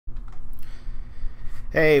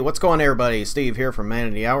Hey, what's going on everybody? Steve here from Man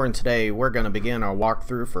of the Hour, and today we're going to begin our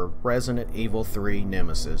walkthrough for Resident Evil 3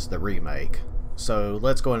 Nemesis, the remake. So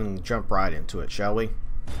let's go ahead and jump right into it, shall we?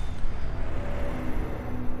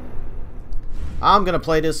 I'm going to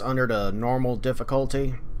play this under the normal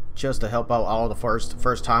difficulty, just to help out all the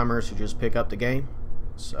first timers who just pick up the game.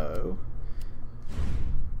 So,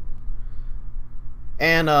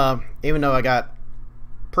 and even though I got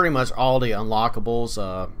pretty much all the unlockables,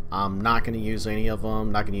 I'm not going to use any of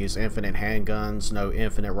them. Not going to use infinite handguns, no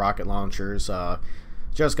infinite rocket launchers.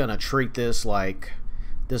 Just going to treat this like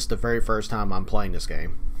this is the very first time I'm playing this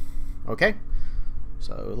game. Okay,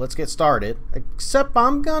 so let's get started. Except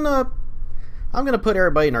I'm gonna put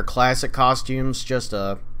everybody in their classic costumes just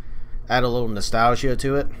to add a little nostalgia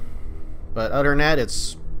to it. But other than that,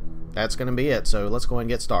 that's going to be it. So let's go ahead and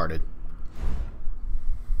get started.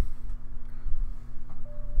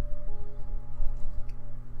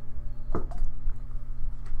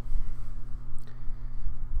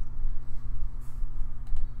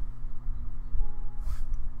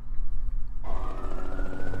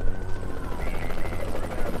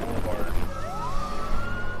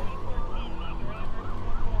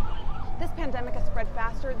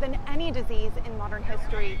 Faster than any disease in modern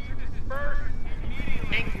history.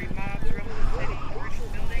 Angry mobs roam the city, burning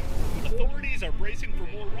buildings. Authorities are bracing for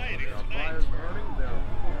more rioting tonight.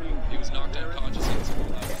 He was knocked unconscious.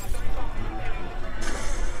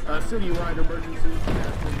 Citywide emergency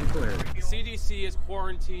has been declared. The CDC has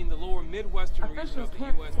quarantined the lower Midwestern region of the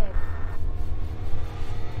U.S.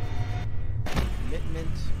 Commitment,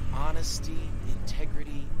 honesty,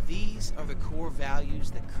 integrity, these are the core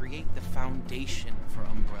values that create the foundation for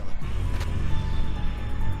Umbrella.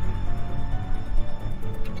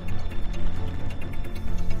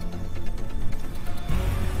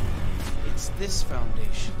 It's this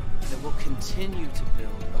foundation that will continue to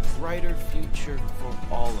build a brighter future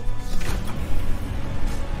for all of us.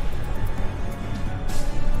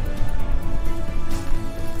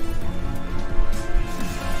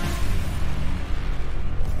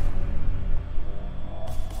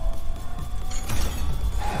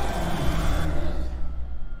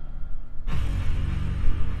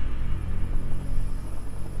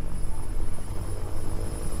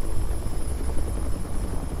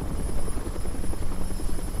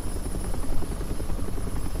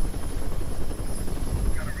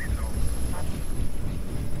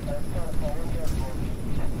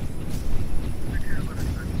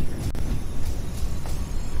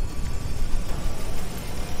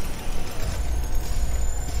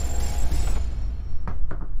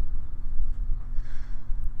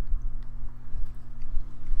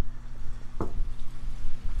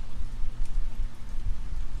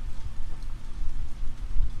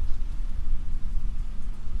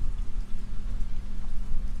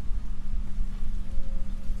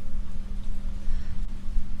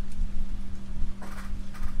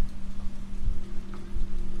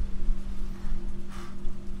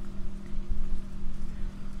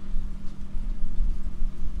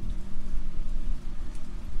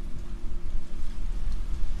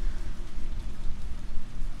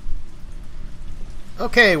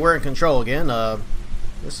 Okay, we're in control again.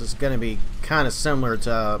 This is going to be kind of similar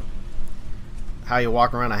to how you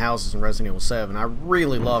walk around the houses in Resident Evil 7. I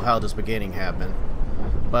really love how this beginning happened.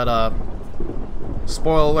 But,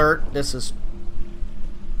 spoiler alert, this is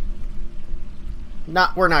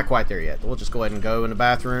not, we're not quite there yet. We'll just go ahead and go in the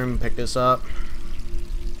bathroom, pick this up.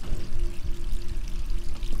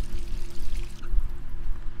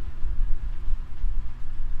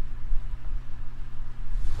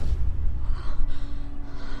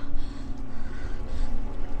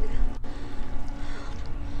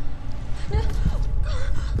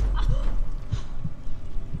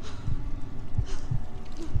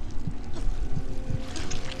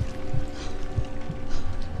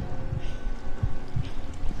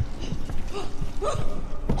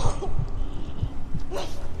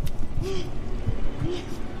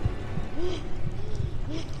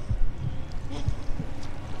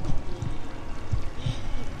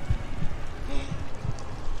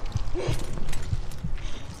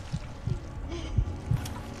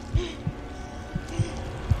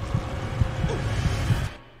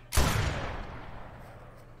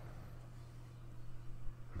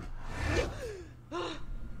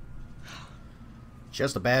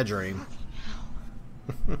 Just a bad dream.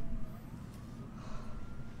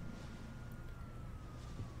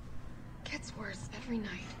 Gets worse every night.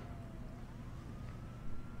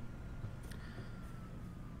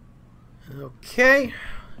 Okay,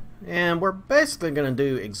 and we're basically going to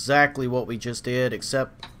do exactly what we just did,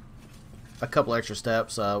 except a couple extra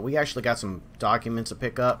steps. We actually got some documents to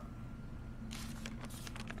pick up.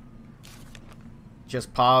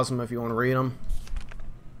 Just pause them if you want to read them.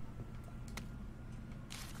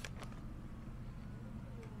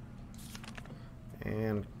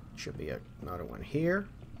 And should be another one here.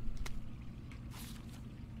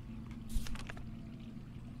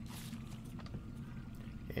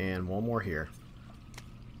 And one more here.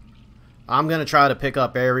 I'm going to try to pick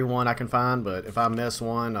up every one I can find, but if I miss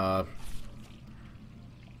one,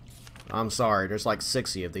 I'm sorry. There's like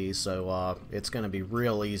 60 of these, so it's going to be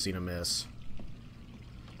real easy to miss.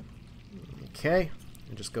 Okay,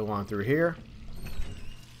 and just go on through here.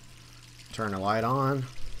 Turn the light on.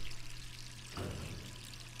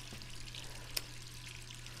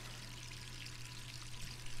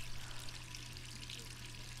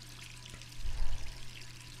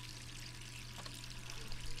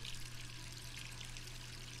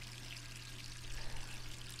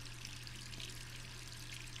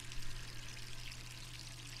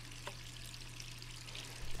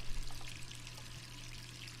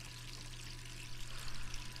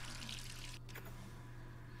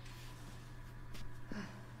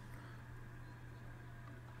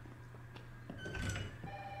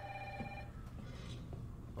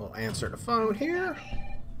 We'll answer the phone here.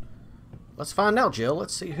 Let's find out, Jill.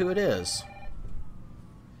 Let's see who it is.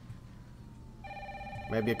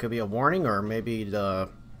 Maybe it could be a warning, or maybe the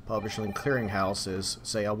publishing clearinghouse is,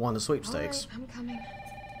 say, I won the sweepstakes. All right, I'm coming.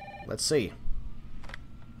 Let's see.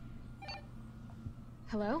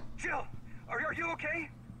 Hello? Jill, are you okay?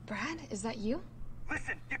 Brad, is that you?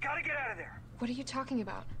 Listen, you gotta get out of there. What are you talking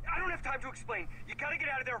about? I don't have time to explain. You gotta get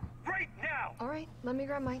out of there right now. All right, let me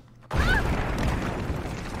grab my...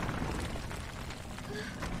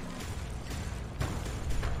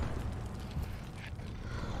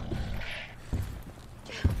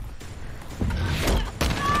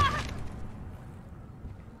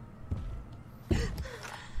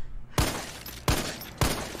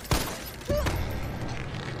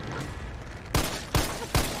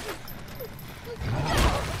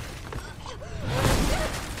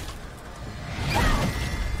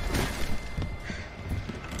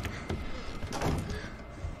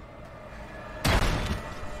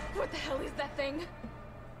 What the hell is that thing?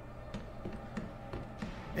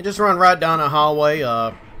 And just run right down the hallway.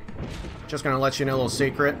 Just gonna let you know a little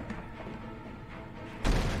secret.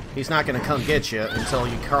 He's not gonna come get you until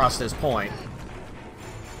you cross this point.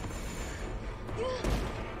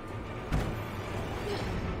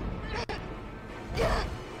 Gotta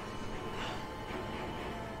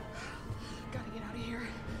get out of here.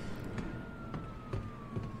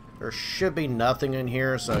 There should be nothing in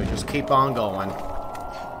here, so just keep on going.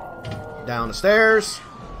 Down the stairs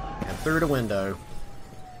and through the window.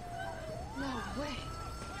 No way.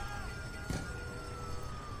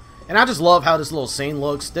 And I just love how this little scene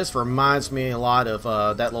looks. This reminds me a lot of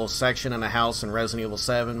that little section in the house in Resident Evil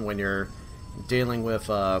 7 when you're dealing with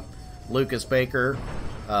Lucas Baker,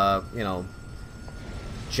 you know,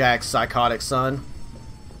 Jack's psychotic son.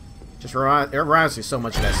 It reminds me so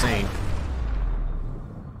much of that scene.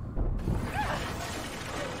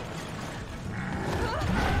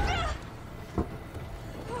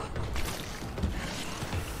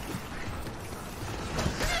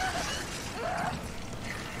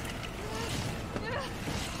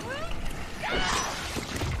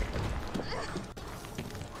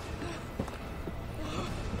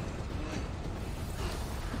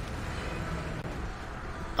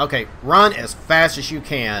 Okay, run as fast as you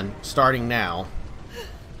can, starting now.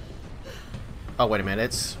 Oh, wait a minute,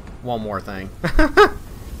 it's one more thing.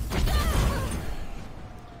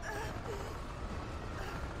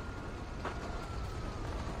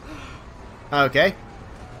 Okay.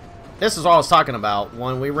 This is all I was talking about.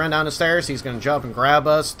 When we run down the stairs, he's going to jump and grab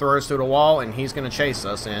us, throw us through the wall, and he's going to chase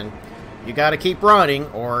us. And you got to keep running,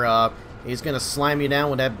 or he's going to slam you down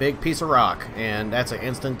with that big piece of rock. And that's an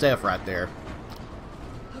instant death right there.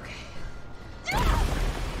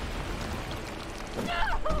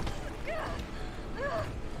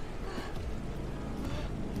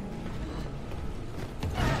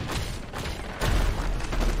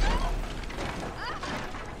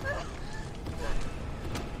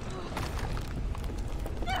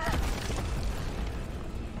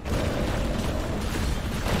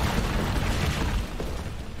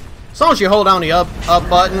 As long as you hold down the up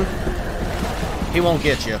button, he won't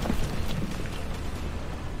get you.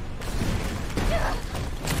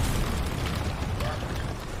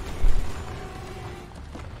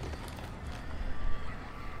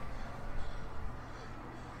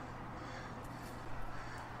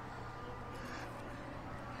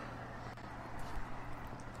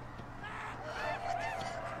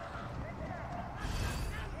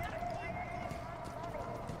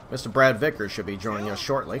 Mr. Brad Vickers should be joining us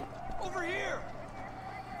shortly. Over here!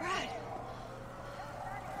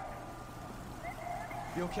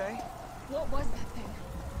 You okay? What was that thing?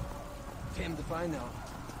 Damned if I know.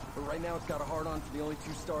 But right now it's got a hard-on for the only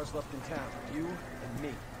 2 stars left in town. You and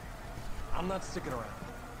me. I'm not sticking around.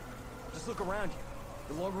 Just look around you.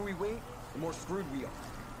 The longer we wait, the more screwed we are.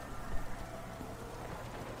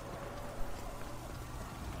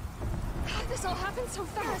 How'd this all happen so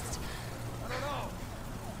fast? I don't know.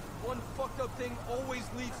 One fucked up thing always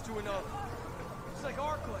leads to another. It's like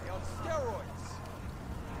Arclay on steroids.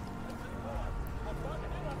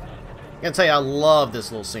 I gotta tell you, I love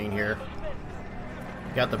this little scene here.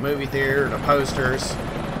 You got the movie theater, the posters,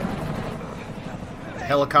 the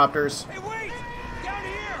helicopters. Hey, wait! Down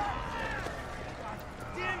here!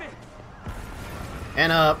 Damn it!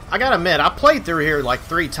 And I gotta admit, I played through here like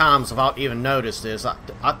 3 times without even noticed this.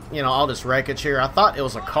 You know, all this wreckage here. I thought it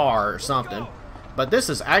was a car or something, but this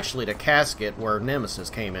is actually the casket where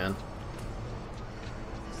Nemesis came in.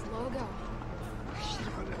 This logo.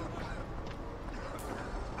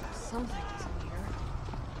 Something is in here.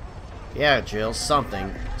 Yeah, Jill,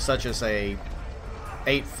 something such as a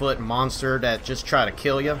 8-foot monster that just try to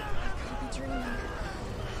kill you. I could be dreaming.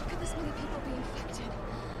 How could this many people be infected?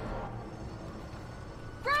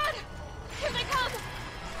 Brad! Here they come!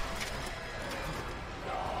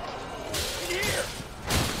 In here!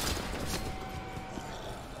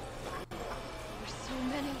 There's so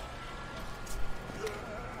many.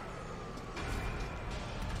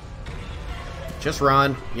 Just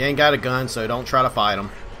run. You ain't got a gun, so don't try to fight them.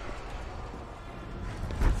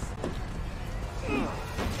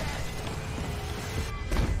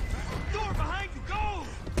 Door behind you, go!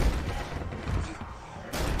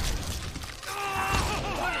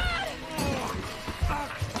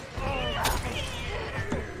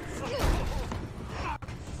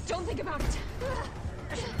 Don't think about it.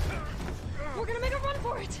 We're gonna make a run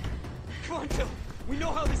for it. Come on, Jill. We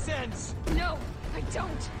know how this ends. No, I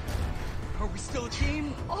don't. Are we still a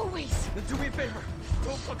team? Always. Then do me a favor.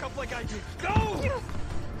 Don't fuck up like I did. Go! I'm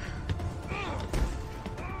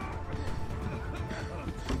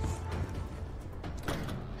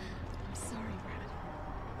sorry, Brad.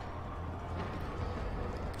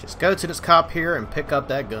 Just go to this cop here and pick up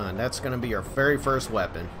that gun. That's going to be your very first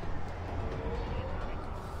weapon.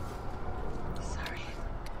 Sorry.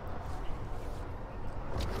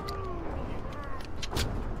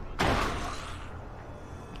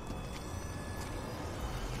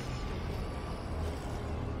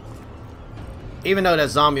 Even though that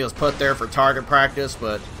zombie was put there for target practice,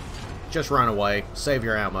 but just run away. Save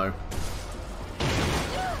your ammo.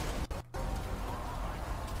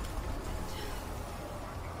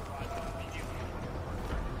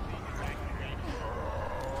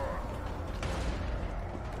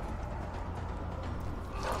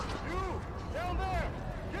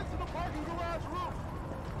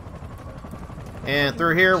 And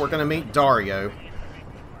through here, we're going to meet Dario.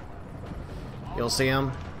 You'll see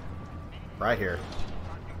him right here.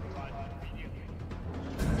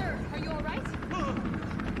 Sir, are you alright?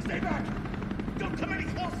 Stay back! Don't come any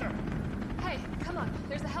closer! Hey, come on.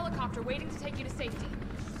 There's a helicopter waiting to take you to safety.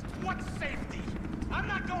 What safety? I'm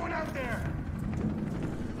not going out there!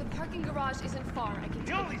 The parking garage isn't far. I can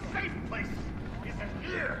The take only you there. safe place is in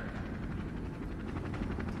here!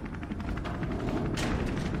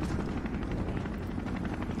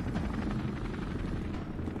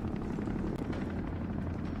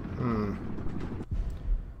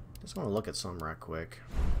 Just want to look at some right quick.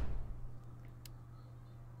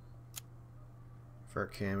 For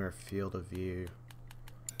camera, field of view.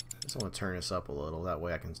 Just want to turn this up a little. That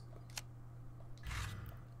way I can.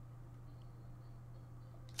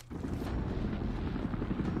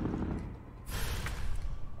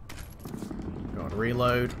 Go and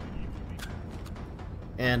reload.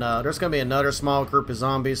 And there's going to be another small group of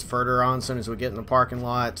zombies further on as soon as we get in the parking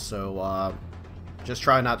lot. So just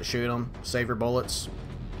try not to shoot them. Save your bullets.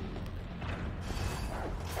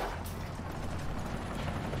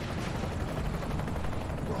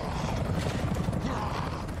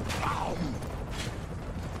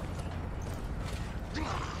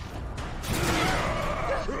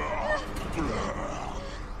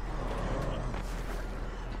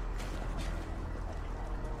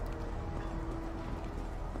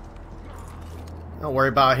 Don't worry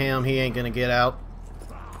about him, he ain't gonna get out.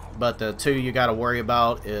 But the two you gotta worry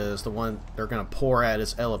about is the one they're gonna pour at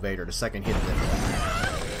his elevator the second hit them.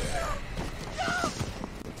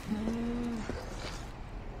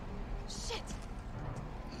 Shit!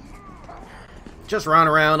 Just run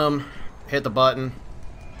around them, hit the button.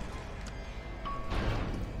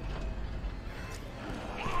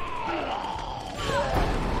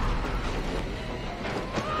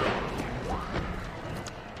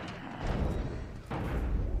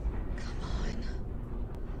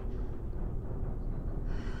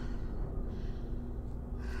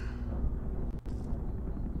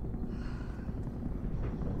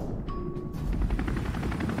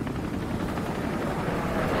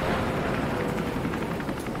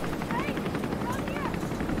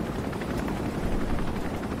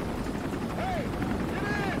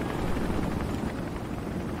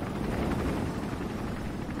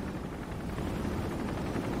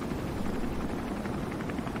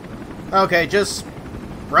 Okay, just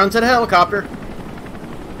run to the helicopter.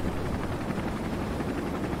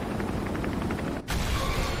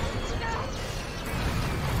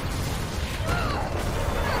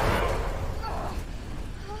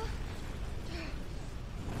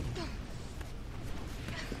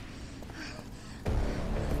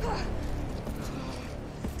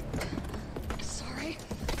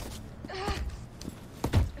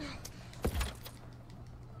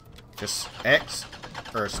 Just X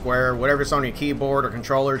or square, whatever's on your keyboard or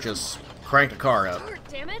controller, just crank the car up.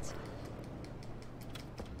 Damn it!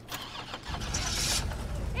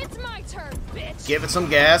 It's my turn, bitch. Give it some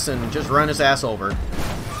gas and just run his ass over.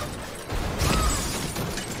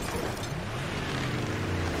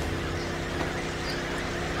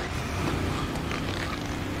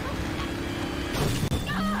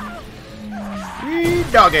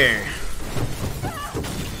 Doggy.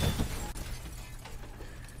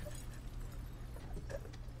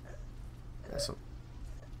 That's some.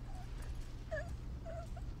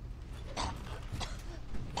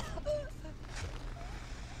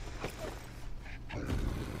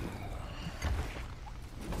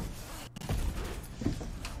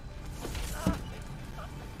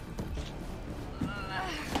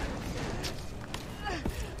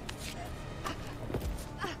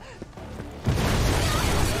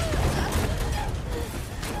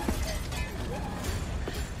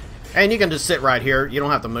 And you can just sit right here. You don't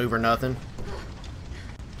have to move or nothing.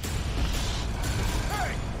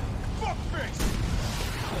 Hey! Fuckface!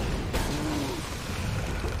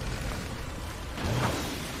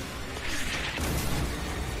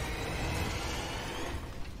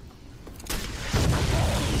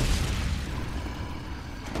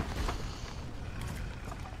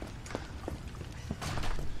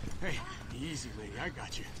 Hey, easy, lady. I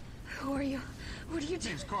got you. Who are you? What are you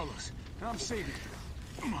doing? Name's Carlos, and I'm saving you.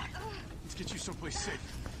 Come on, let's get you someplace safe.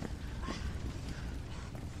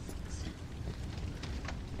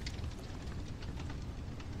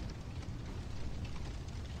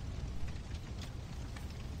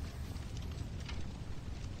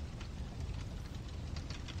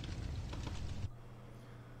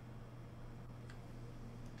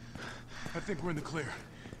 I think we're in the clear.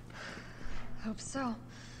 Hope so.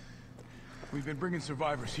 We've been bringing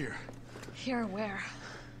survivors here. Here where?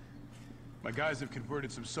 My guys have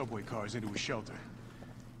converted some subway cars into a shelter.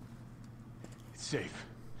 It's safe.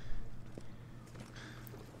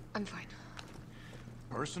 I'm fine.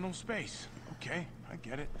 Personal space. Okay, I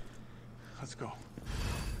get it. Let's go.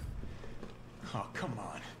 Oh, come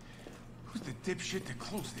on. Who's the dipshit that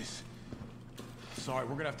closed this? Sorry,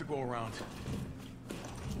 we're gonna have to go around.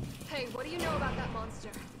 Hey, what do you know about that monster?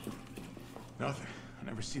 Nothing. I've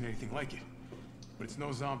never seen anything like it. But it's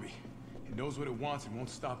no zombie. It knows what it wants and won't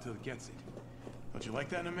stop till it gets it. Don't you like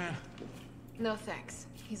that in a man? No thanks.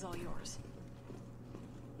 He's all yours.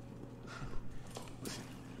 Listen,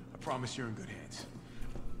 I promise you're in good hands.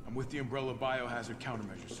 I'm with the Umbrella Biohazard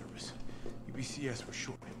Countermeasure Service. UBCS for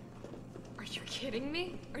short. Are you kidding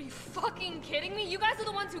me? Are you fucking kidding me? You guys are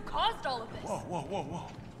the ones who caused all of this. Whoa, whoa, whoa, whoa.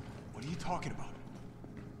 What are you talking about?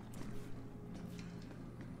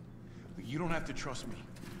 Look, you don't have to trust me,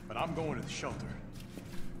 but I'm going to the shelter.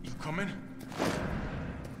 You coming?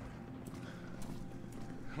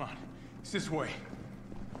 Come on, it's this way.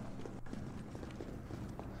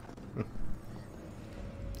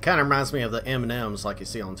 Kind of reminds me of the M&Ms like you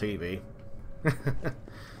see on TV.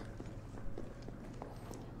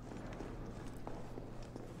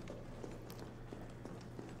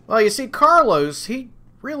 Well, you see, Carlos, he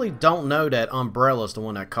really don't know that Umbrella's the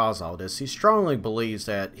one that caused all this. He strongly believes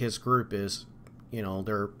that his group is, you know,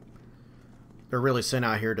 they're really sent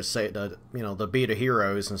out here to save the, you know, to be the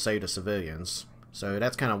heroes and save the civilians. So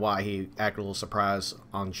that's kind of why he acted a little surprised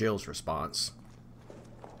on Jill's response.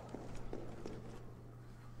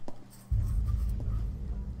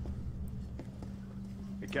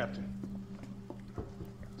 Hey, Captain.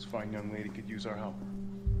 This fine young lady could use our help.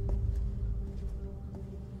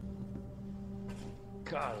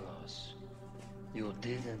 Carlos, you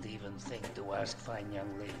didn't even think to ask fine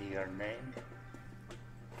young lady her name?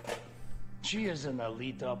 She is an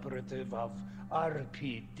elite operative of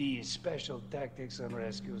RPD, Special Tactics and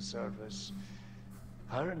Rescue Service.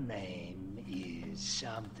 Her name is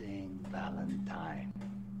something Valentine.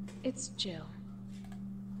 It's Jill.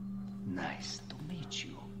 Nice to meet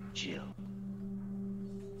you, Jill.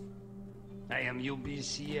 I am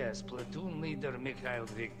UBCS Platoon Leader Mikhail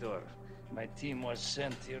Victor. My team was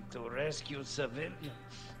sent here to rescue civilians.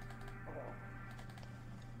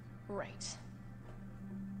 Right.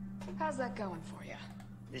 How's that going for you?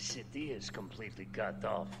 The city is completely cut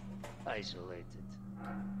off, isolated.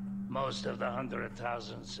 Most of the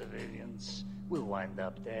 100,000 civilians will wind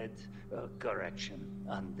up dead. Correction,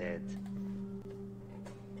 undead.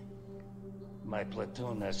 My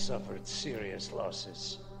platoon has suffered serious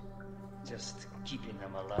losses. Just keeping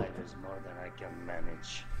them alive is more than I can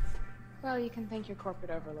manage. Well, you can thank your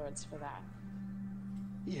corporate overlords for that.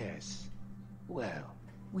 Yes. Well,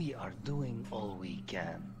 we are doing all we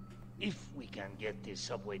can. If we can get this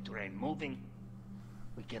subway train moving,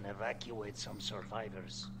 we can evacuate some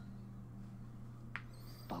survivors.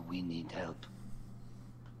 But we need help.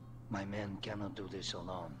 My men cannot do this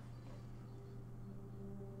alone.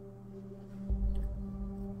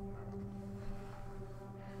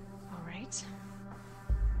 All right.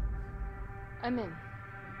 I'm in.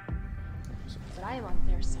 But I am on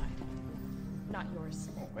their side, not yours.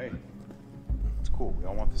 Oh, hey. It's cool. We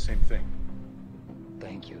all want the same thing.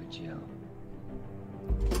 Thank you, Jill.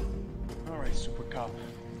 All right, Super Cop.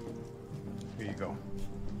 Here you go.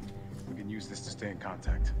 We can use this to stay in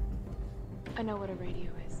contact. I know what a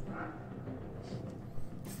radio is.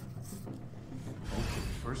 Okay,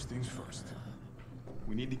 first things first.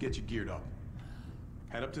 We need to get you geared up.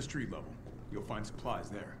 Head up to street level. You'll find supplies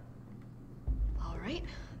there. All right.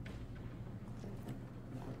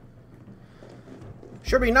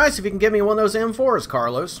 Sure be nice if you can give me one of those M4s,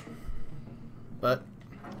 Carlos. But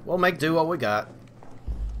we'll make do what we got.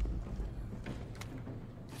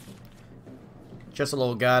 Just a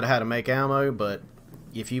little guide how to make ammo, but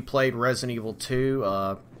if you played Resident Evil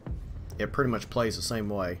 2, it pretty much plays the same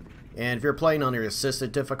way. And if you're playing on your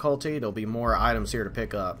assisted difficulty, there'll be more items here to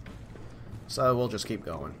pick up. So we'll just keep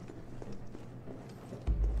going.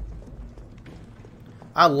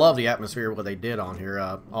 I love the atmosphere of what they did on here.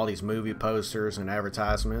 All these movie posters and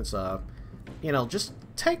advertisements. You know, just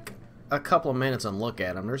take a couple of minutes and look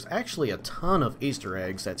at them. There's actually a ton of Easter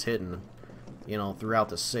eggs that's hidden, you know, throughout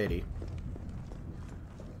the city.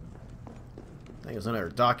 I think there's another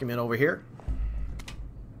document over here.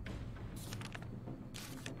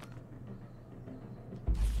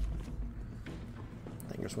 I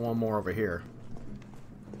think there's one more over here.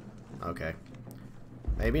 Okay.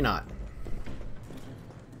 Maybe not.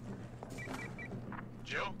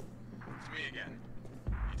 Jill? It's me again.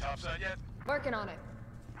 You topside yet? Working on it.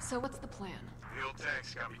 So what's the plan? The old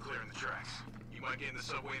tanks got me clearing the tracks. You mind getting the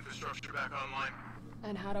subway infrastructure back online?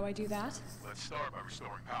 And how do I do that? Let's start by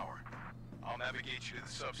restoring power. I'll navigate you to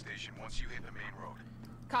the substation once you hit the main road.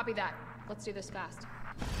 Copy that. Let's do this fast.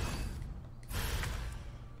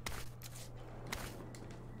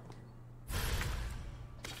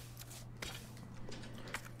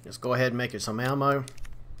 Just go ahead and make you some ammo.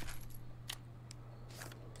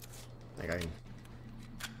 I think I can.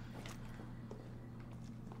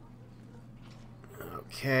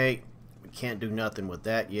 Okay, we can't do nothing with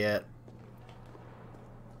that yet.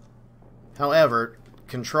 However,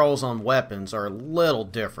 controls on weapons are a little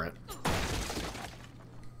different.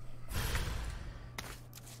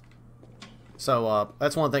 So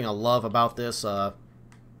that's one thing I love about this. The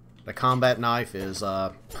combat knife is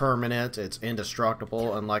permanent, it's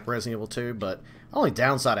indestructible, unlike Resident Evil 2, but the only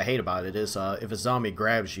downside I hate about it is if a zombie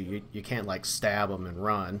grabs you, you can't like stab them and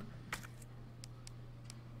run.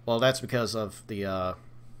 Well, that's because of the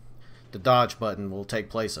dodge button will take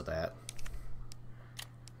place of that.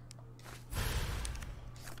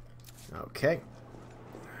 Okay.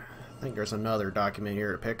 I think there's another document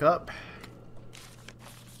here to pick up.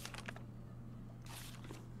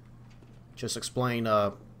 Just explain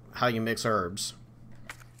how you mix herbs.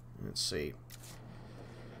 Let's see.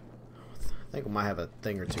 I think we might have a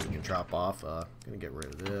thing or two we can drop off. Gonna get rid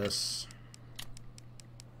of this.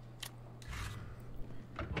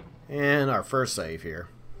 And our first save here.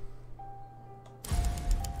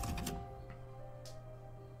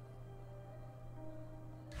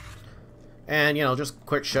 And, you know, just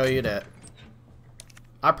quick show you that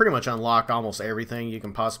I pretty much unlock almost everything you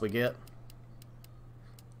can possibly get.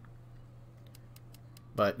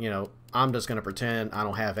 But, you know, I'm just going to pretend I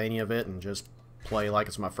don't have any of it and just play like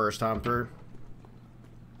it's my first time through.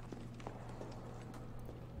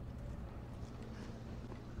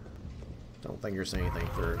 Don't think you're seeing anything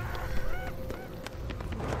through.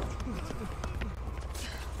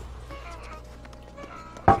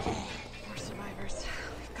 More survivors.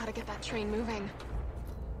 We've got to get that train moving.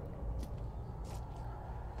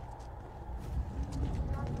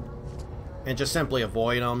 And just simply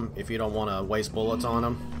avoid them if you don't want to waste bullets on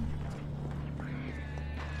them.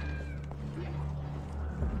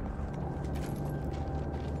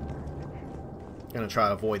 Gonna try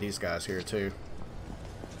to avoid these guys here too.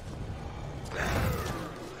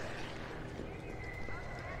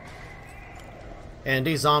 And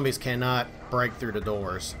these zombies cannot break through the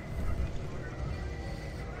doors.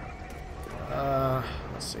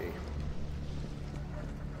 Let's see.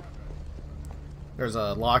 There's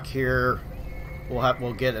a lock here.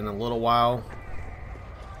 We'll get in a little while.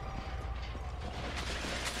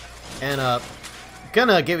 And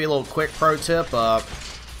gonna give you a little quick pro tip.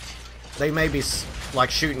 They may be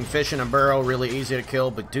like shooting fish in a barrel, really easy to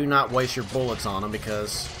kill, but do not waste your bullets on them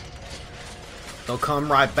because they'll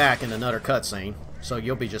come right back in another cutscene. So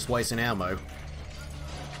you'll be just wasting ammo.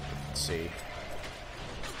 Let's see.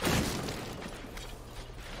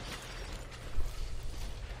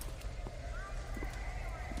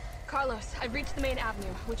 Carlos, I've reached the main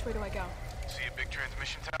avenue. Which way do I go? See a big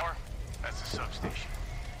transmission tower? That's the substation.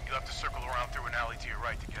 You'll have to circle around through an alley to your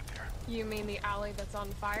right to get there. You mean the alley that's on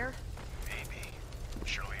fire? Maybe.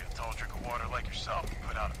 Surely a tall drink of water like yourself can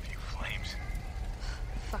put out a few flames.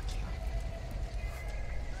 Fuck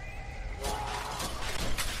you.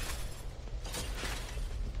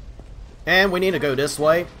 And we need to go this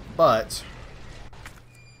way, but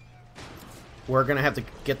we're gonna have to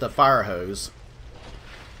get the fire hose.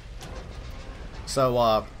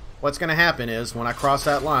 So what's gonna happen is when I cross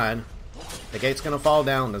that line, the gate's gonna fall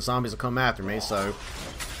down, the zombies will come after me, so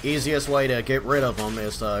easiest way to get rid of them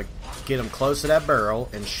is to get them close to that barrel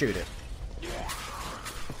and shoot it.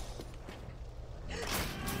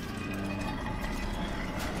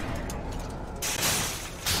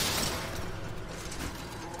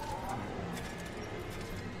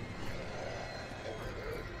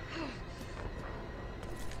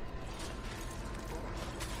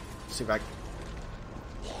 See if I can...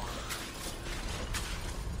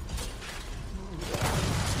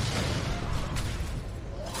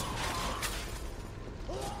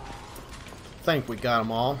 think we got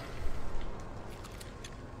them all.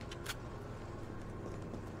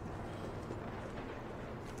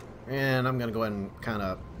 And I'm gonna go ahead and kind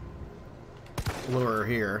of lure her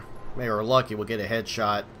here. Maybe we're lucky we'll get a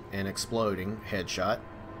headshot, an exploding headshot.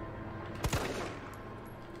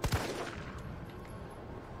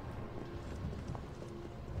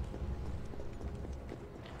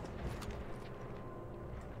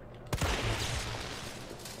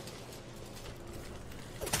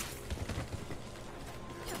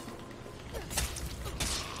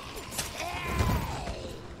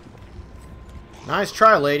 Nice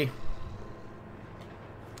try, lady.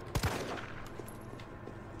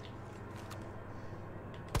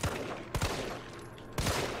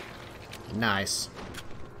 Nice.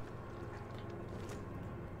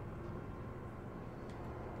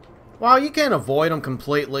 Well, you can avoid them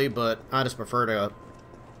completely, but I just prefer to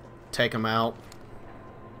take them out.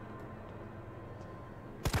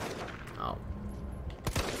 Oh.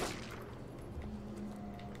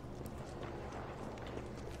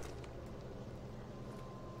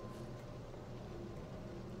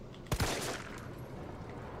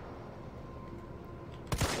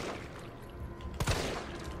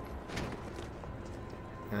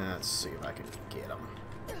 Let's see if I can get him.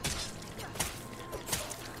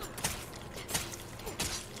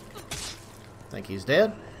 Think he's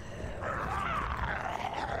dead.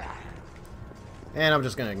 And I'm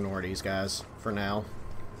just gonna ignore these guys for now.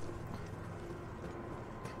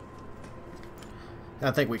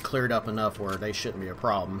 I think we cleared up enough where they shouldn't be a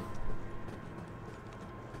problem.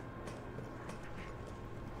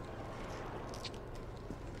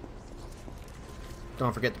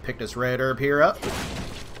 Don't forget to pick this red herb here up.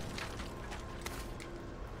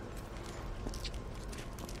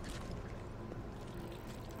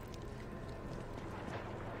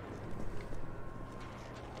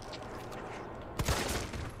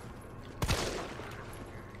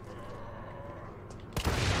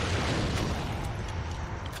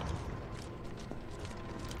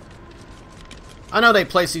 I know they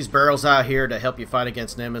place these barrels out here to help you fight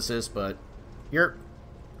against Nemesis, but you're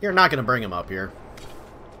not going to bring them up here.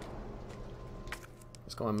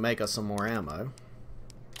 Let's go and make us some more ammo.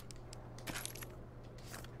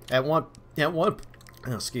 At one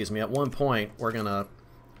point, we're going to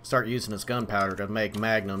start using this gunpowder to make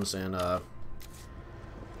magnums and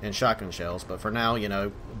shotgun shells, but for now, you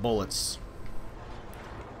know, bullets.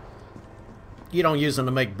 You don't use them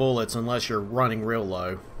to make bullets unless you're running real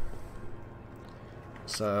low.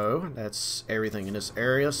 So that's everything in this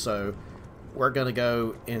area. So we're gonna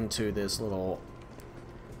go into this little,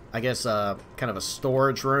 I guess, kind of a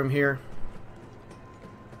storage room here.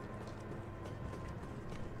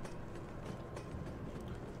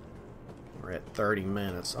 We're at 30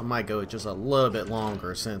 minutes. I might go just a little bit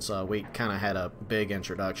longer since we kind of had a big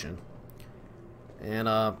introduction. And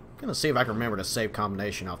I'm gonna see if I can remember the save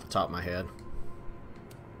combination off the top of my head.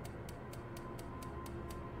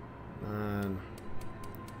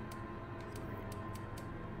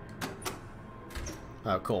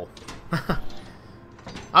 Oh, cool.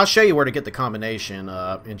 I'll show you where to get the combination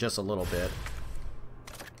in just a little bit.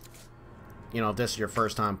 You know, if this is your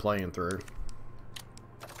first time playing through.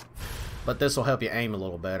 But this will help you aim a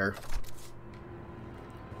little better.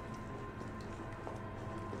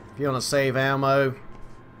 If you want to save ammo,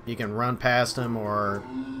 you can run past him or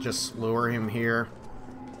just lure him here.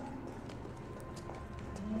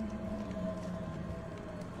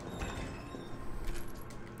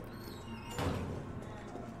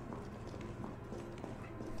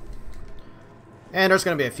 And there's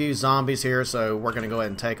going to be a few zombies here, so we're going to go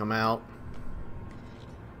ahead and take them out.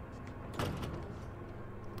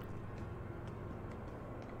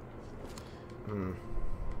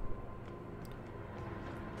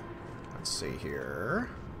 Let's see here.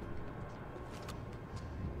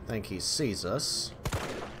 I think he sees us.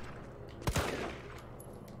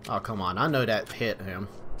 Oh, come on. I know that hit him.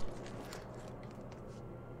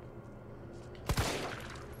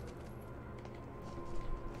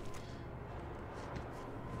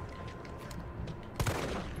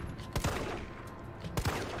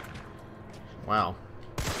 Wow.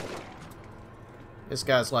 This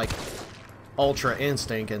guy's like Ultra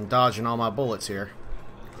Instinct and dodging all my bullets here.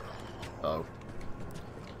 Oh.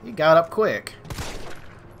 He got up quick.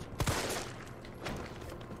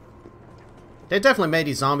 They definitely made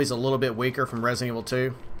these zombies a little bit weaker from Resident Evil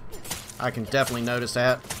 2. I can definitely notice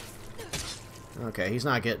that. Okay, he's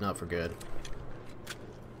not getting up for good.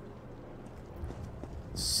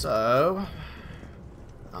 So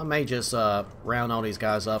I may just round all these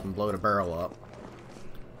guys up and blow the barrel up.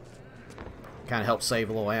 Kind of help save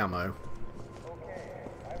a little ammo.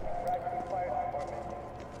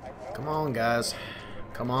 Come on, guys.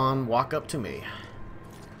 Come on, walk up to me.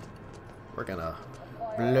 We're gonna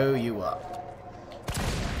blow you up.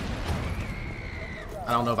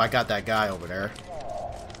 I don't know if I got that guy over there.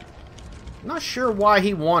 Not sure why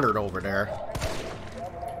he wandered over there.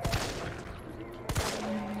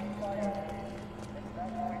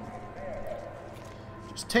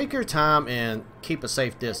 Just take your time and keep a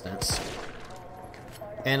safe distance.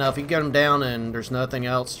 And if you get him down and there's nothing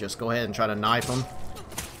else, just go ahead and try to knife him.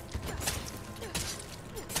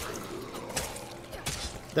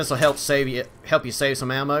 This will help you save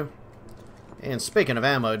some ammo. And speaking of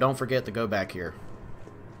ammo, don't forget to go back here.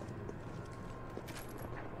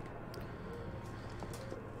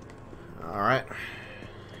 Alright.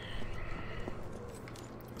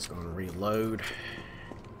 Let's go and reload.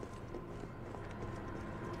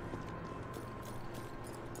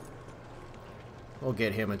 We'll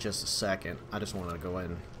get him in just a second. I just wanted to go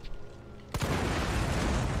ahead and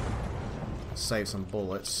save some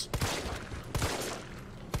bullets.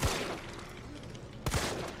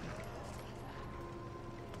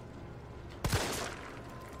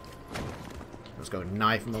 Let's go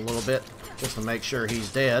knife him a little bit just to make sure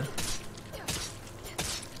he's dead.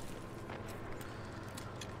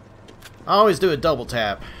 I always do a double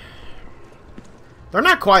tap. They're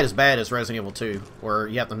not quite as bad as Resident Evil 2, where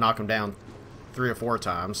you have to knock them down 3 or 4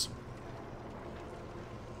 times.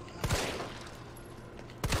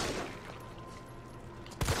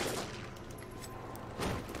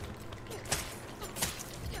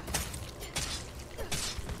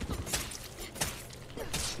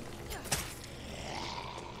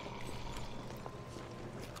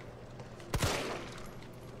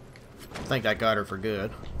 I think I got her for good.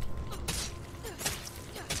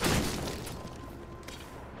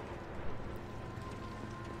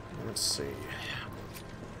 Let's see.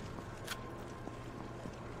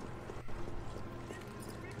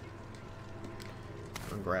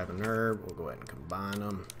 I'm grabbing herb. We'll go ahead and combine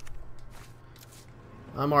them.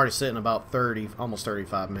 I'm already sitting about 30, almost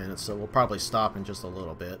 35 minutes, so we'll probably stop in just a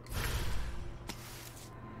little bit.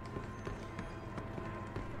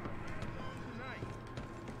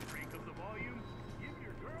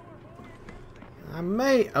 I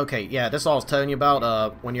may... Okay, yeah, this is all I was telling you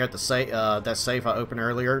about. When you're at the that safe I opened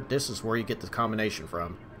earlier, this is where you get the combination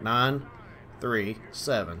from. 9, 3,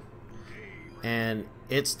 7. And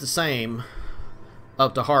it's the same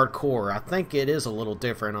up to hardcore. I think it is a little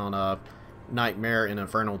different on Nightmare and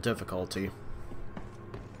Infernal difficulty.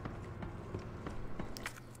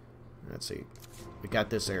 Let's see. We got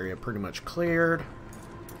this area pretty much cleared.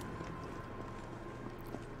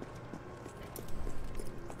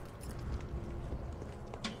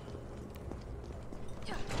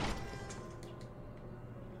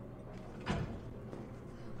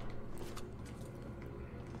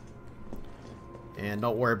 And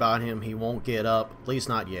don't worry about him, he won't get up, at least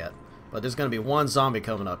not yet. But there's going to be one zombie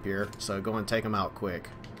coming up here, so go and take him out quick.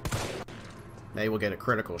 Maybe we'll get a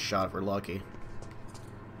critical shot if we're lucky.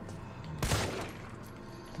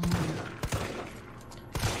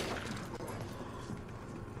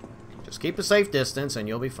 Just keep a safe distance and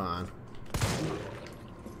you'll be fine.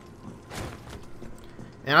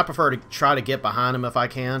 And I prefer to try to get behind him if I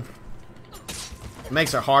can. It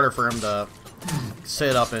makes it harder for him to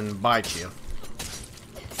sit up and bite you.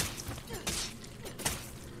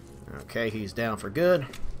 Okay, he's down for good.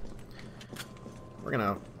 We're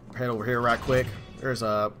gonna head over here right quick. There's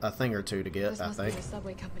a thing or two to get, I think. The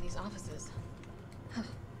subway company's offices.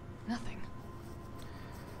 Nothing.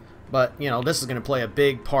 But, you know, this is gonna play a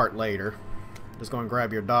big part later. Just gonna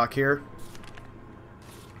grab your dock here.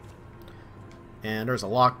 And there's a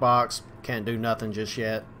lockbox. Can't do nothing just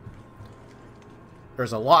yet.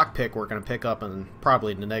 There's a lockpick we're gonna pick up in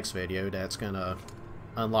probably the next video that's gonna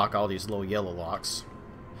unlock all these little yellow locks.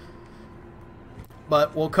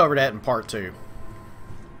 But we'll cover that in part 2.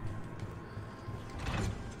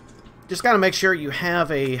 Just gotta make sure you have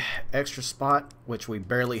a extra spot, which we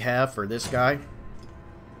barely have for this guy.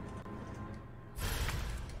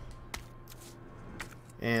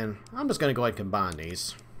 And I'm just gonna go ahead and combine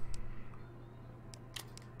these.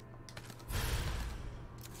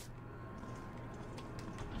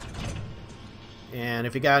 And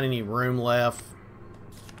if you got any room left,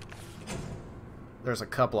 there's a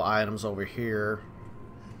couple of items over here.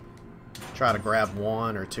 Try to grab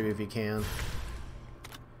 1 or 2 if you can.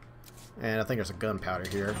 And I think there's a gunpowder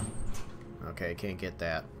here. Okay, can't get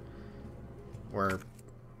that. We're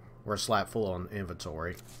slap full on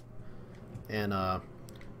inventory. And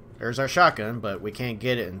there's our shotgun, but we can't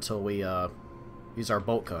get it until we use our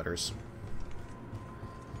bolt cutters.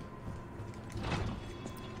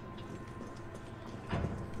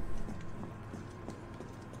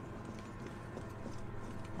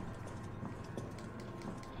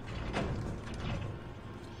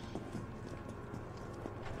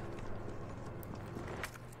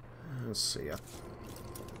 Let's see.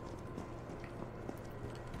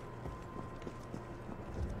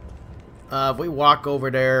 If we walk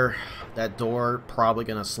over there, that door probably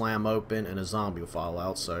gonna slam open and a zombie will fall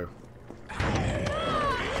out. So.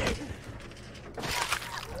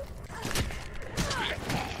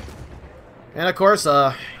 And of course,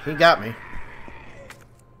 he got me.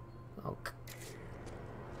 Okay.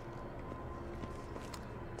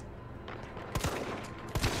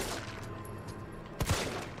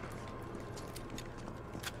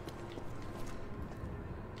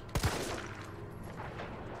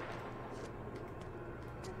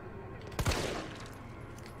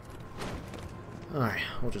 Alright,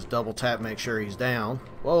 we'll just double tap, make sure he's down.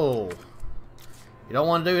 Whoa! You don't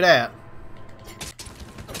want to do that.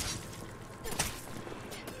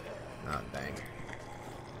 Ah, dang.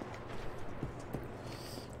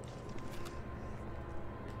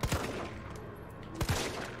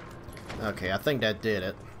 Okay, I think that did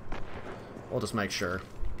it. We'll just make sure.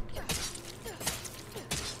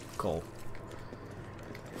 Cool.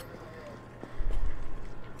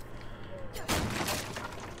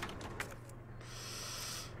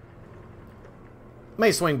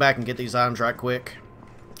 May swing back and get these items right quick,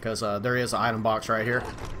 because there is an item box right here.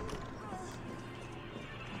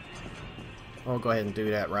 I'll go ahead and do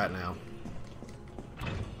that right now.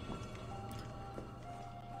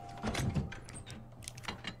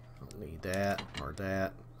 Don't need that or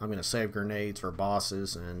that. I'm going to save grenades for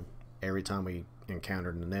bosses and every time we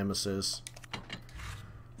encounter the Nemesis.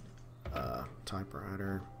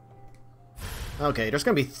 Typewriter. Okay, there's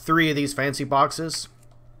going to be 3 of these fancy boxes.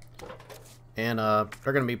 And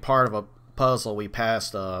they're going to be part of a puzzle we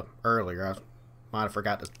passed earlier. I might have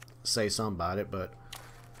forgot to say something about it, but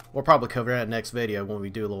we'll probably cover that next video when we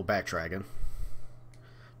do a little backtracking.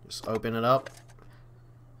 Just open it up.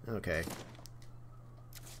 Okay.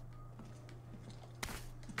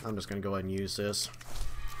 I'm just going to go ahead and use this.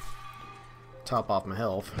 Top off my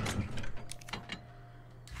health.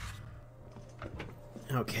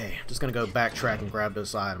 Okay, just going to go backtrack and grab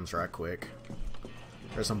those items right quick.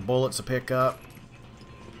 There's some bullets to pick up.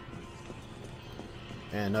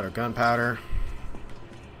 And another gunpowder.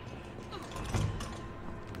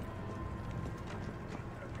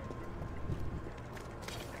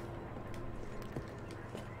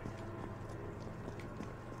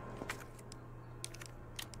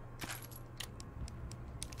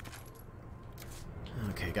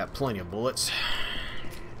 Okay, got plenty of bullets.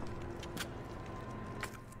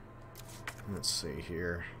 Let's see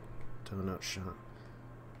here. Donut shot.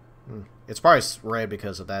 It's probably red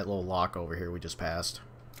because of that little lock over here we just passed.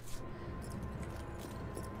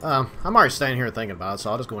 I'm already standing here thinking about it,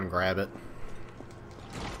 so I'll just go and grab it.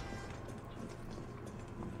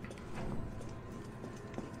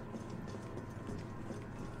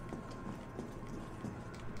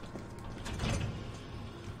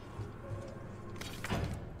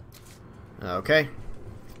 Okay.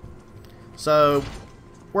 So,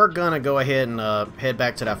 we're gonna go ahead and head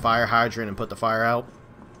back to that fire hydrant and put the fire out.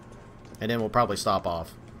 And then we'll probably stop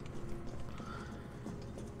off.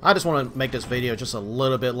 I just want to make this video just a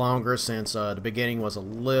little bit longer since the beginning was a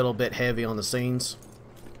little bit heavy on the scenes.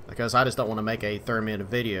 Because I just don't want to make a 30-minute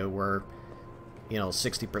video where, you know,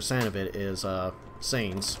 60% of it is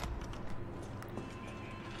scenes.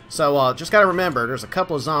 So, just gotta remember, there's a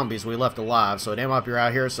couple of zombies we left alive, so they might be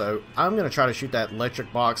right here, so I'm gonna try to shoot that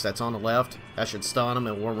electric box that's on the left. That should stun them,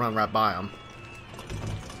 and we'll run right by them.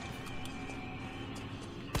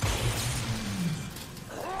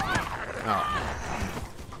 Oh.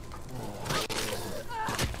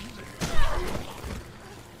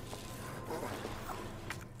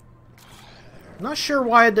 Not sure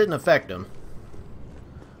why it didn't affect him.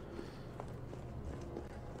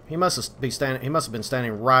 He must have been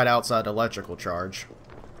standing right outside the electrical charge.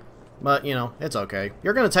 But, you know, it's okay.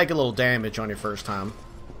 You're going to take a little damage on your first time.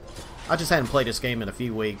 I just hadn't played this game in a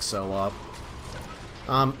few weeks, so,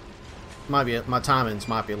 my timings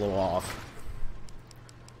might be a little off.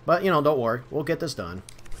 But, you know, don't worry. We'll get this done.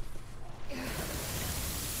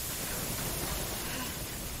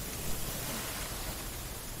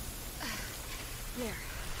 There.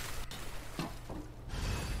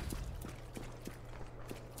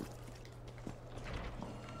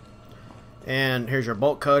 And here's your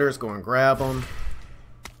bolt cutters. Go and grab them.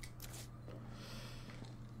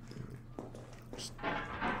 Is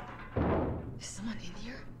someone in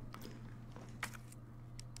here?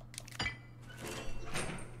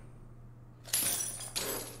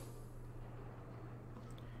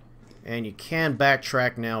 And you can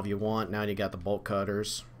backtrack now if you want. Now you got the bolt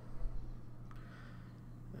cutters.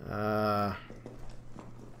 I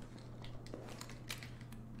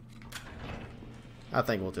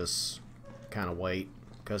think we'll just kind of wait,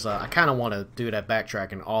 because I kind of want to do that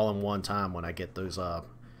backtracking all in one time when I get those the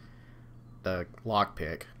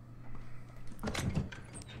lockpick.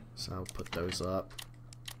 So I'll put those up.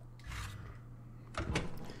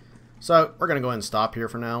 So we're gonna go ahead and stop here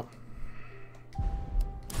for now,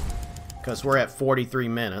 because we're at 43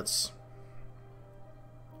 minutes.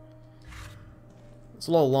 It's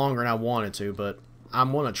a little longer than I wanted to, but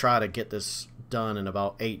I'm gonna try to get this done in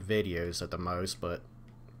about 8 videos at the most, but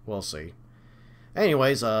we'll see.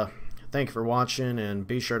 Anyways, thank you for watching, and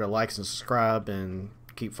be sure to like and subscribe and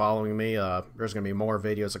keep following me. There's gonna be more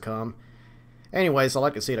videos to come. Anyways, I'd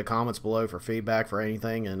like to see the comments below for feedback for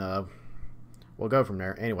anything, and we'll go from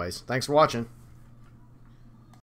there. Anyways, thanks for watching.